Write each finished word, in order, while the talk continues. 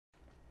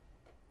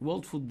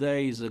World Food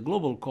Day is a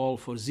global call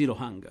for zero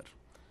hunger,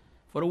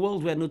 for a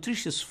world where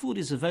nutritious food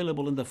is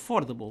available and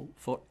affordable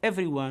for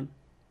everyone,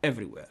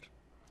 everywhere.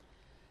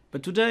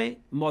 But today,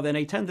 more than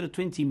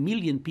 820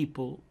 million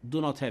people do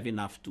not have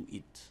enough to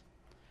eat.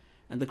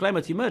 And the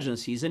climate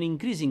emergency is an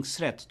increasing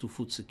threat to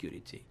food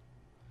security.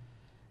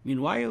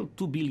 Meanwhile,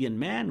 2 billion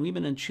men,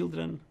 women and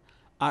children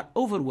are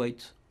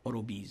overweight or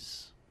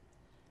obese.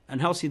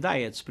 Unhealthy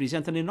diets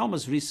present an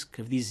enormous risk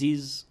of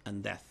disease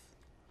and death.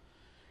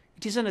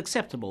 It is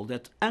unacceptable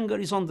that hunger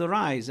is on the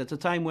rise at a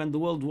time when the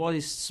world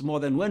wastes more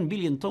than 1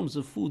 billion tons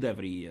of food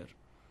every year.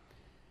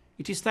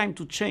 It is time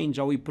to change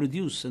how we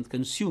produce and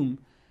consume,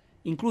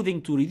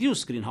 including to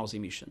reduce greenhouse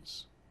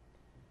emissions.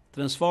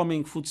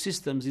 Transforming food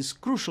systems is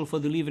crucial for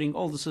delivering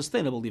all the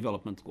Sustainable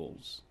Development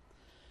Goals.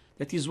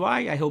 That is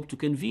why I hope to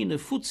convene a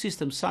Food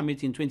Systems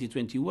Summit in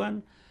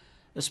 2021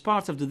 as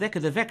part of the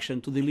Decade of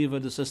Action to deliver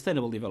the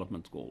Sustainable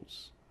Development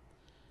Goals.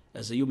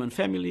 As a human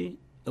family,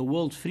 a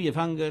world free of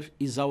hunger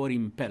is our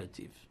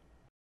imperative.